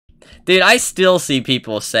Dude, I still see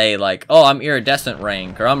people say, like, oh, I'm iridescent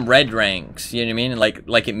rank, or I'm red ranks, you know what I mean?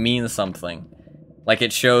 Like it means something. Like,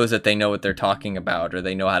 it shows that they know what they're talking about, or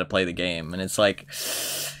they know how to play the game. And it's like,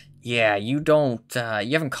 yeah, you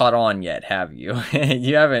haven't caught on yet, have you?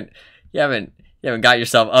 you haven't got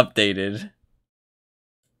yourself updated.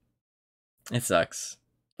 It sucks.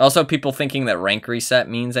 Also, people thinking that rank reset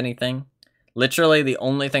means anything. Literally, the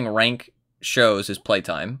only thing rank shows is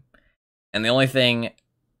playtime. And the only thing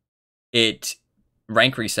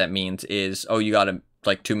rank reset means is, oh, you got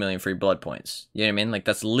like 2 million free blood points. You know what I mean? Like,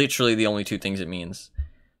 that's literally the only two things it means.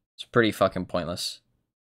 It's pretty fucking pointless.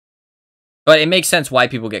 But it makes sense why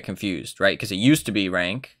people get confused, right? Because it used to be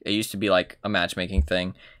rank. It used to be like a matchmaking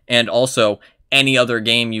thing. And also, any other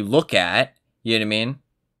game you look at, you know what I mean?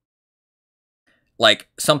 Like,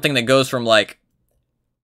 something that goes from like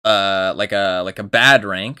a bad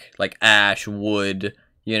rank, like Ash, Wood,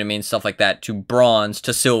 you know what I mean? Stuff like that, to bronze,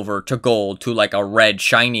 to silver, to gold, to like a red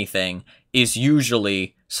shiny thing, is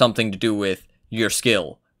usually something to do with your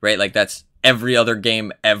skill, right? Like, that's every other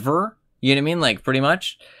game ever, you know what I mean? Like, pretty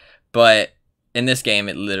much. But in this game,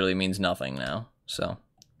 it literally means nothing now. So,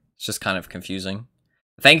 it's just kind of confusing.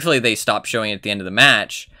 Thankfully, they stopped showing it at the end of the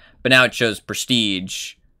match, but now it shows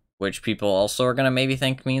prestige, which people also are going to maybe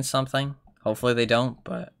think means something. Hopefully they don't,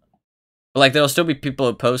 but like, there'll still be people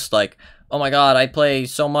who post like, oh my god, I play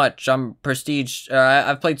so much, I'm prestige,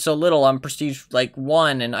 I've played so little, I'm prestige like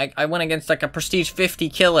 1, and I went against like a prestige 50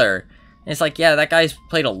 killer. And it's like, yeah, that guy's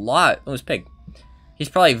played a lot. It was Pig. He's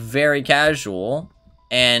probably very casual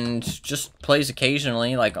and just plays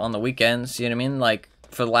occasionally, like on the weekends, you know what I mean? Like,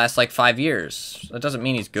 for the last like 5 years. That doesn't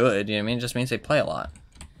mean he's good, you know what I mean? It just means they play a lot.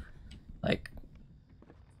 Like,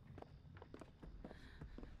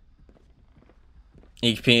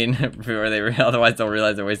 EPing before otherwise they'll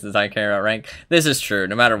realize they're wasting time caring about rank. This is true.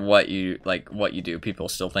 No matter what you do, people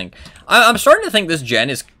still think. I'm starting to think this gen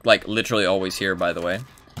is like literally always here. By the way,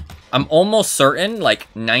 I'm almost certain,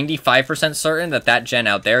 like 95% certain, that gen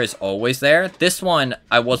out there is always there. This one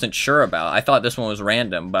I wasn't sure about. I thought this one was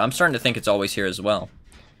random, but I'm starting to think it's always here as well.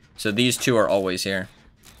 So these two are always here,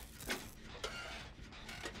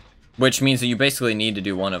 which means that you basically need to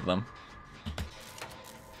do one of them.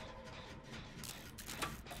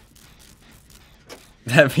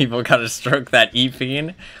 That people gotta stroke that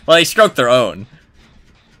E-Fiend? Well, they stroke their own.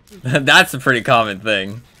 That's a pretty common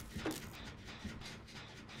thing.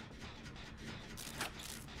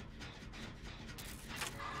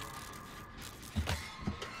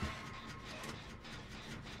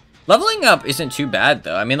 Leveling up isn't too bad,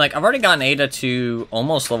 though. I mean, like, I've already gotten Ada to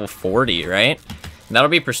almost level 40, right? And that'll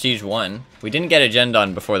be Prestige 1. We didn't get a gen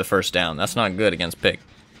done before the first down. That's not good against Pig.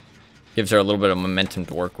 Gives her a little bit of momentum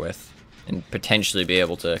to work with and potentially be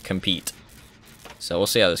able to compete. So we'll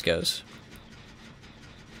see how this goes.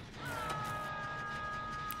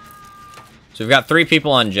 So we've got 3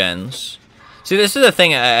 people on gens. See, this is the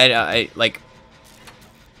thing I like.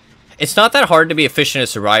 It's not that hard to be efficient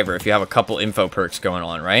as Survivor if you have a couple info perks going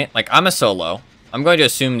on, right? Like, I'm a solo. I'm going to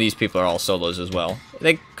assume these people are all solos as well.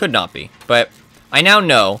 They could not be. But I now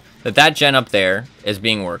know that that gen up there is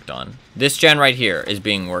being worked on. This gen right here is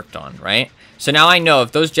being worked on, right? So now I know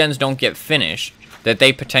if those gens don't get finished, that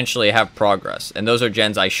they potentially have progress. And those are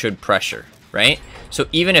gens I should pressure, right? So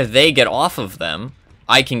even if they get off of them,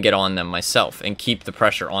 I can get on them myself and keep the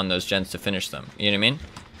pressure on those gens to finish them. You know what I mean?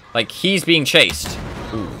 Like, he's being chased.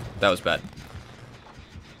 Ooh, that was bad.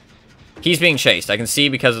 He's being chased. I can see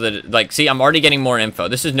because of the, like, see, I'm already getting more info.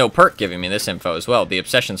 This is no perk giving me this info as well. The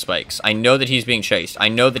obsession spikes. I know that he's being chased. I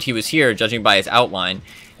know that he was here, judging by his outline.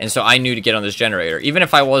 And so I knew to get on this generator. Even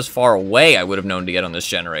if I was far away, I would have known to get on this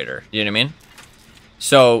generator. You know what I mean?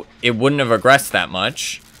 So it wouldn't have regressed that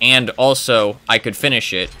much. And also, I could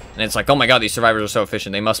finish it. And it's like, oh my god, these survivors are so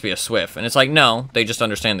efficient. They must be a Swift. And it's like, no, they just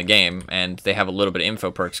understand the game. And they have a little bit of info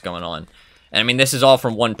perks going on. And I mean, this is all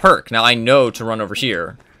from one perk. Now, I know to run over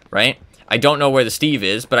here, right? I don't know where the Steve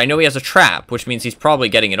is, but I know he has a trap, which means he's probably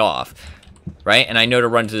getting it off. Right? And I know to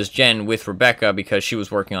run to this gen with Rebecca because she was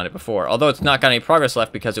working on it before. Although it's not got any progress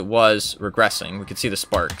left because it was regressing. We could see the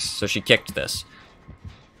sparks. So she kicked this.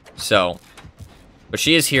 So, but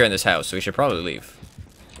she is here in this house, so we should probably leave.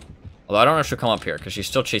 Although I don't know if she'll come up here because she's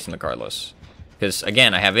still chasing the Carlos. Because,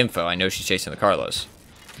 again, I have info. I know she's chasing the Carlos.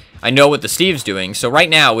 I know what the Steve's doing. So right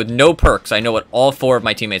now, with no perks, I know what all 4 of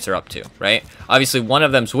my teammates are up to, right? Obviously, one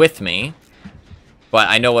of them's with me. But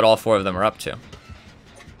I know what all 4 of them are up to.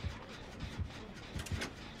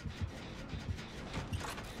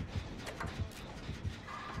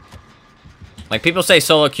 Like, people say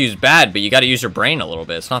solo queue's bad, but you gotta use your brain a little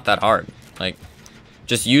bit. It's not that hard. Like,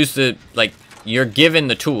 just use the, like, you're given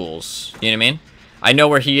the tools. You know what I mean? I know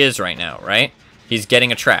where he is right now, right? He's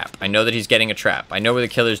getting a trap. I know that he's getting a trap. I know where the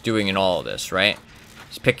killer's doing in all of this, right?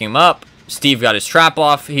 He's picking him up. Steve got his trap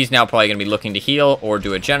off. He's now probably going to be looking to heal or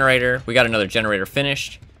do a generator. We got another generator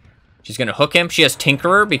finished. She's going to hook him. She has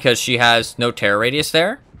Tinkerer because she has no terror radius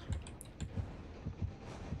there.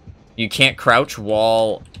 You can't crouch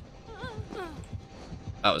while...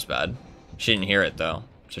 That was bad. She didn't hear it, though.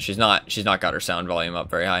 So she's not got her sound volume up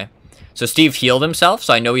very high. So Steve healed himself,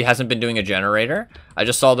 so I know he hasn't been doing a generator. I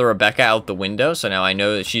just saw the Rebecca out the window, so now I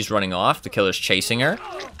know that she's running off. The killer's chasing her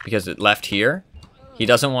because it left here. He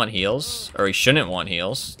doesn't want heals, or he shouldn't want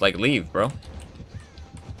heals. Like, leave, bro.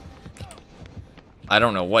 I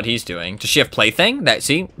don't know what he's doing. Does she have Plaything?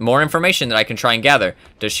 See, more information that I can try and gather.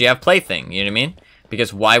 Does she have Plaything? You know what I mean?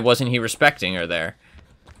 Because why wasn't he respecting her there?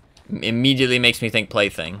 Immediately makes me think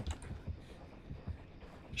Plaything.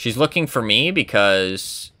 She's looking for me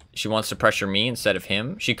because she wants to pressure me instead of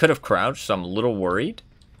him. She could have crouched, so I'm a little worried.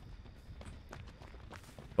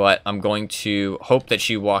 But I'm going to hope that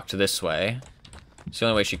she walked this way. It's the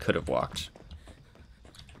only way she could have walked.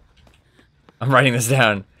 I'm writing this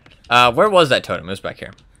down. Where was that totem? It was back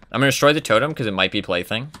here. I'm going to destroy the totem because it might be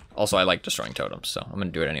Plaything. Also, I like destroying totems, so I'm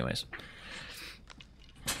going to do it anyways.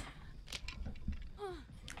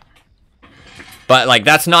 But, like,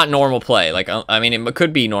 that's not normal play. Like, I mean, it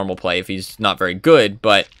could be normal play if he's not very good,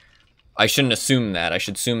 but I shouldn't assume that. I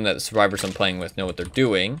should assume that the survivors I'm playing with know what they're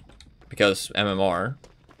doing, because MMR,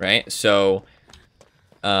 right? So,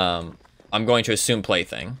 I'm going to assume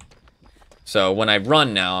Plaything. So, when I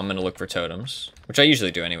run now, I'm going to look for totems, which I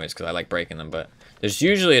usually do anyways, because I like breaking them, but there's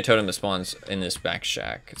usually a totem that spawns in this back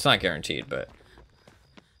shack. It's not guaranteed, but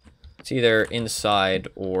it's either inside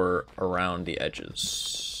or around the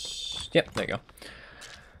edges. Yep, there you go.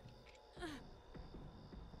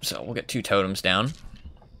 So we'll get 2 totems down.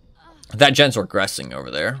 That gen's regressing over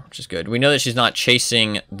there, which is good. We know that she's not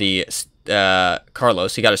chasing the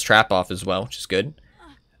Carlos. He got his trap off as well, which is good.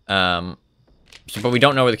 But we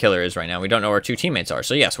don't know where the killer is right now. We don't know where 2 teammates are.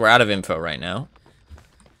 So yes, we're out of info right now.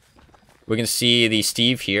 We can see the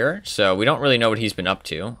Steve here. So we don't really know what he's been up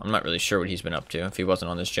to. I'm not really sure what he's been up to if he wasn't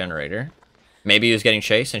on this generator. Maybe he was getting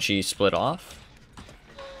chased and she split off.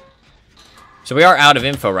 So we are out of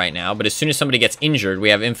info right now, but as soon as somebody gets injured, we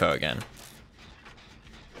have info again.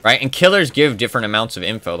 Right? And killers give different amounts of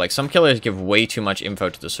info. Like, some killers give way too much info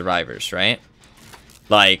to the survivors, right?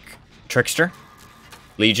 Like, Trickster,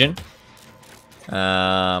 Legion,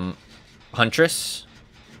 Huntress.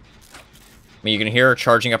 I mean, you can hear her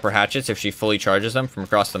charging up her hatchets if she fully charges them from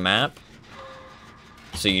across the map.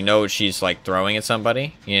 So you know she's, like, throwing at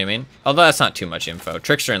somebody. You know what I mean? Although that's not too much info.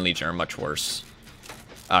 Trickster and Legion are much worse.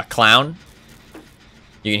 Clown.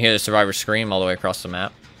 You can hear the survivor scream all the way across the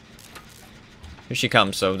map. Here she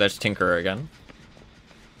comes, so that's Tinkerer again.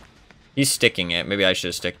 He's sticking it. Maybe I should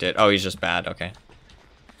have sticked it. Oh, he's just bad. Okay.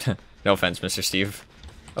 No offense, Mr. Steve.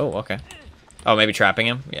 Oh, okay. Oh, maybe trapping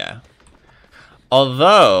him? Yeah.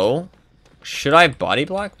 Although, should I body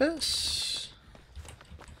block this?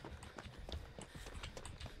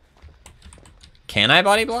 Can I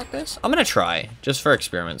body block this? I'm gonna try, just for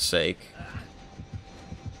experiment's sake.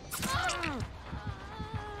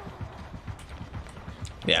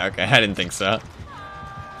 Yeah, okay, I didn't think so.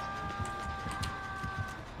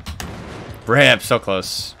 Rip, so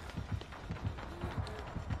close.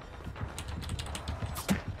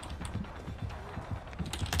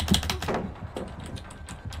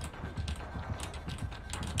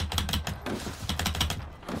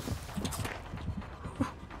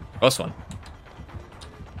 Close one.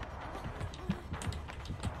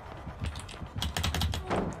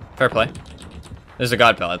 Fair play. There's a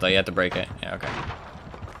god pellet, though. You have to break it. Yeah, okay.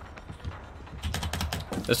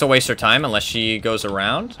 This will waste her time unless she goes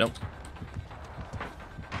around. Nope.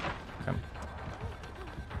 Okay.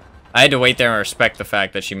 I had to wait there and respect the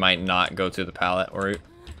fact that she might not go through the pallet. Or, there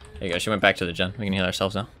you go. She went back to the gen. We can heal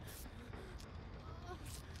ourselves now.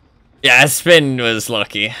 Yeah, spin was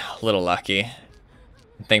lucky. A little lucky.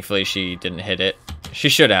 Thankfully, she didn't hit it. She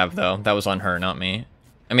should have, though. That was on her, not me.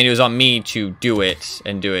 I mean, it was on me to do it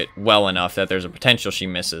and do it well enough that there's a potential she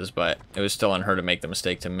misses, but it was still on her to make the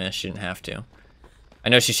mistake to miss. She didn't have to. I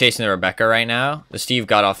know she's chasing the Rebecca right now. The Steve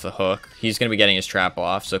got off the hook. He's going to be getting his trap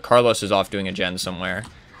off. So Carlos is off doing a gen somewhere.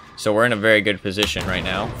 So we're in a very good position right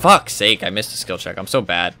now. Fuck's sake, I missed a skill check. I'm so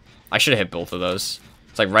bad. I should have hit both of those.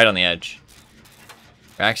 It's like right on the edge.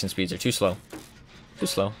 Reaction speeds are too slow. Too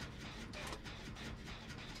slow.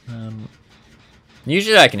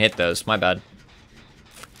 Usually I can hit those. My bad.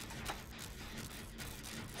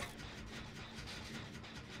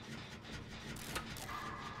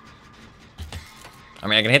 I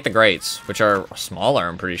mean, I can hit the grates, which are smaller,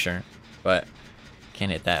 I'm pretty sure. But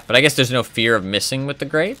Can't hit that. But I guess there's no fear of missing with the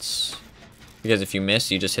greats. Because if you miss,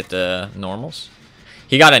 you just hit the normals.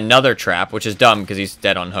 He got another trap, which is dumb because he's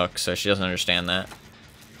dead on hook, so she doesn't understand that.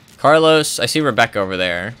 Carlos, I see Rebecca over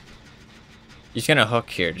there. He's gonna hook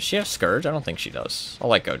here. Does she have Scourge? I don't think she does. I'll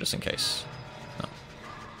let go just in case. No.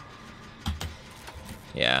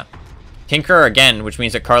 Yeah. Tinker again, which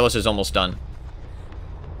means that Carlos is almost done.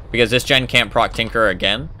 Because this gen can't proc Tinker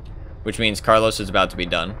again, which means Carlos is about to be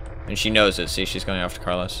done. And she knows it. See, she's going after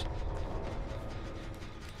Carlos.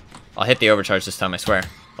 I'll hit the overcharge this time, I swear.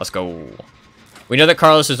 Let's go. We know that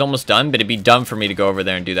Carlos is almost done, but it'd be dumb for me to go over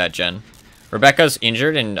there and do that gen. Rebecca's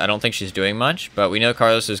injured, and I don't think she's doing much, but we know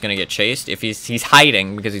Carlos is going to get chased. If he's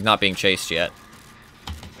hiding because he's not being chased yet.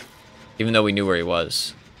 Even though we knew where he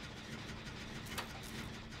was.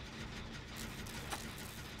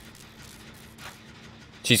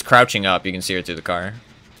 She's crouching up. You can see her through the car.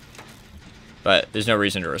 But there's no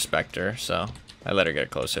reason to respect her, so I let her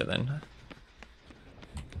get closer then.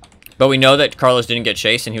 But we know that Carlos didn't get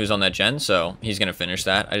chased and he was on that gen, so he's going to finish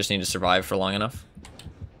that. I just need to survive for long enough.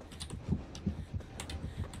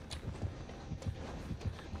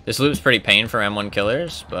 This loop's pretty pain for M1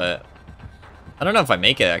 killers, but I don't know if I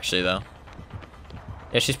make it, actually, though.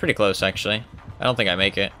 Yeah, she's pretty close, actually. I don't think I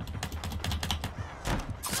make it.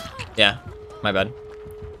 Yeah, my bad.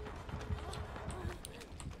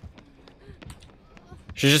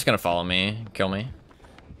 She's just gonna follow me, kill me.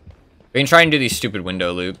 We can try and do these stupid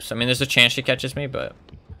window loops. I mean, there's a chance she catches me, but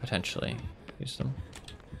potentially use them.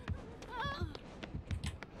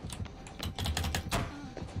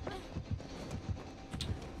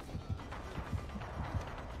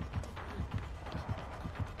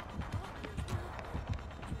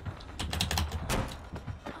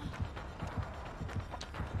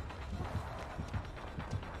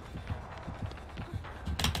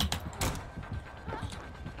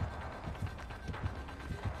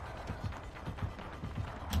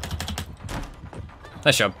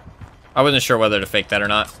 Nice job. I wasn't sure whether to fake that or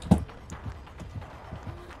not.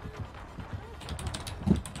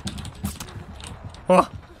 Oh.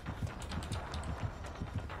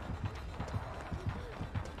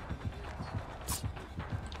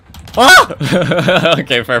 Oh!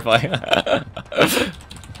 Okay, fair play.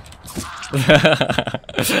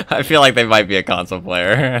 I feel like they might be a console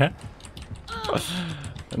player.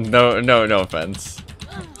 No offense.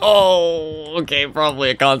 Oh, okay, probably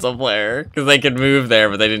a console player. Because they could move there,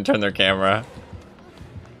 but they didn't turn their camera.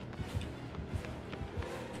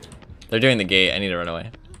 They're doing the gate. I need to run away.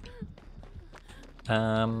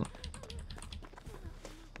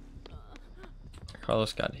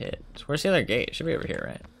 Carlos got hit. So where's the other gate? It should be over here,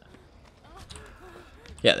 right?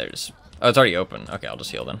 Yeah, there's... Oh, it's already open. Okay, I'll just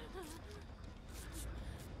heal then.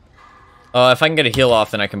 If I can get a heal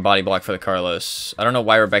off, then I can body block for the Carlos. I don't know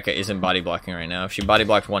why Rebecca isn't body blocking right now. If she body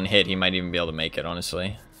blocked one hit, he might even be able to make it,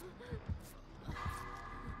 honestly.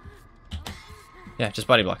 Yeah, just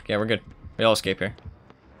body block. Yeah, we're good. We all escape here.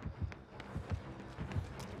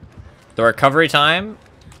 The recovery time...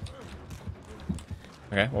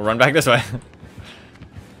 Okay, we'll run back this way.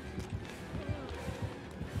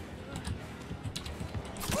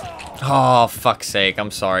 Oh, fuck's sake.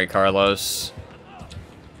 I'm sorry, Carlos.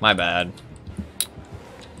 My bad.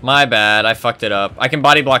 My bad. I fucked it up. I can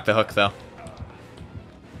body block the hook, though.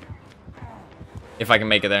 If I can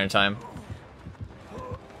make it there in time.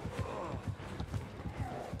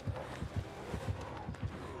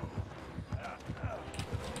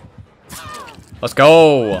 Let's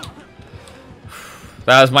go!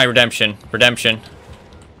 That was my redemption. Redemption.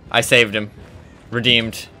 I saved him.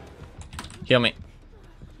 Redeemed. Heal me.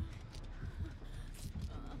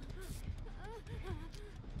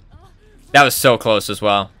 That was so close as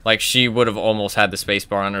well. Like, she would have almost had the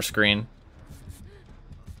spacebar on her screen.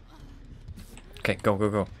 Okay, go, go,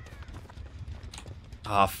 go.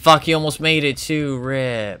 Oh, fuck, he almost made it too.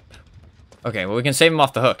 Rip. Okay, well, we can save him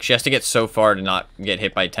off the hook. She has to get so far to not get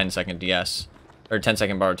hit by 10-second DS. Or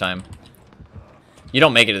 10-second borrow time. You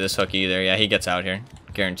don't make it to this hook either. Yeah, he gets out here.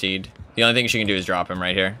 Guaranteed. The only thing she can do is drop him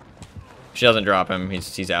right here. If she doesn't drop him,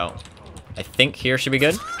 he's out. I think here should be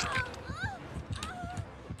good.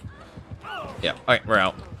 Yeah, alright, we're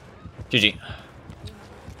out. GG.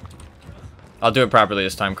 I'll do it properly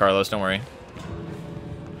this time, Carlos, don't worry.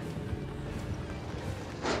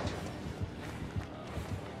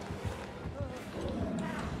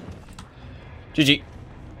 GG.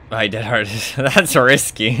 I did hard. That's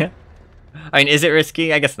risky. I mean, is it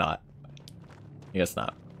risky? I guess not. I guess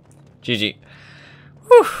not. GG.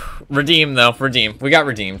 Whew. Redeem, though. Redeem. We got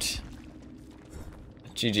redeemed.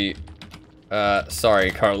 GG.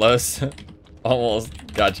 Sorry, Carlos.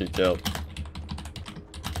 Almost got you killed.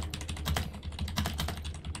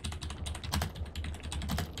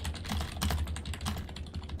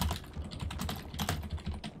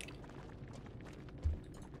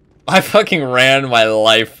 I fucking ran my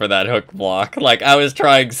life for that hook block. Like, I was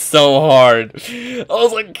trying so hard. I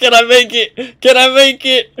was like, can I make it? Can I make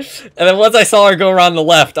it? And then once I saw her go around the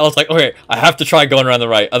left, I was like, okay, I have to try going around the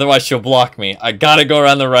right. Otherwise, she'll block me. I gotta go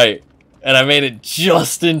around the right. And I made it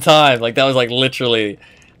just in time. Like, that was like literally,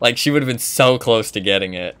 like, she would have been so close to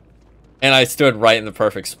getting it. And I stood right in the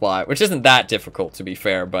perfect spot, which isn't that difficult, to be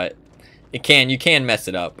fair, but you can mess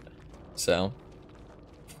it up. So,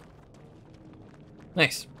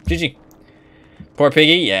 nice. GG. Poor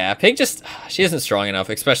Piggy. Yeah, Pig just, she isn't strong enough,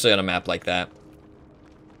 especially on a map like that.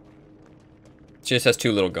 She just has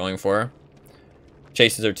too little going for her.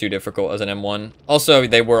 Chases are too difficult as an M1. Also,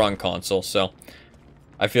 they were on console, so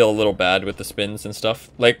I feel a little bad with the spins and stuff.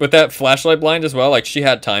 Like, with that flashlight blind as well, like, she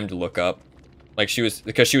had time to look up. Like, she was,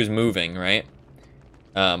 because she was moving, right?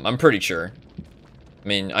 I'm pretty sure. I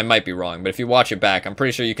mean, I might be wrong, but if you watch it back, I'm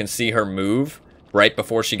pretty sure you can see her move right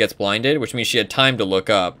before she gets blinded, which means she had time to look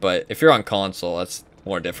up, but if you're on console, that's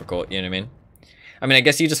more difficult, you know what I mean? I mean, I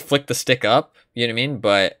guess you just flick the stick up, you know what I mean?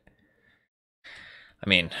 But, I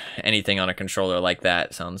mean, anything on a controller like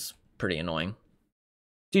that sounds pretty annoying.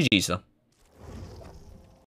 GG's, though.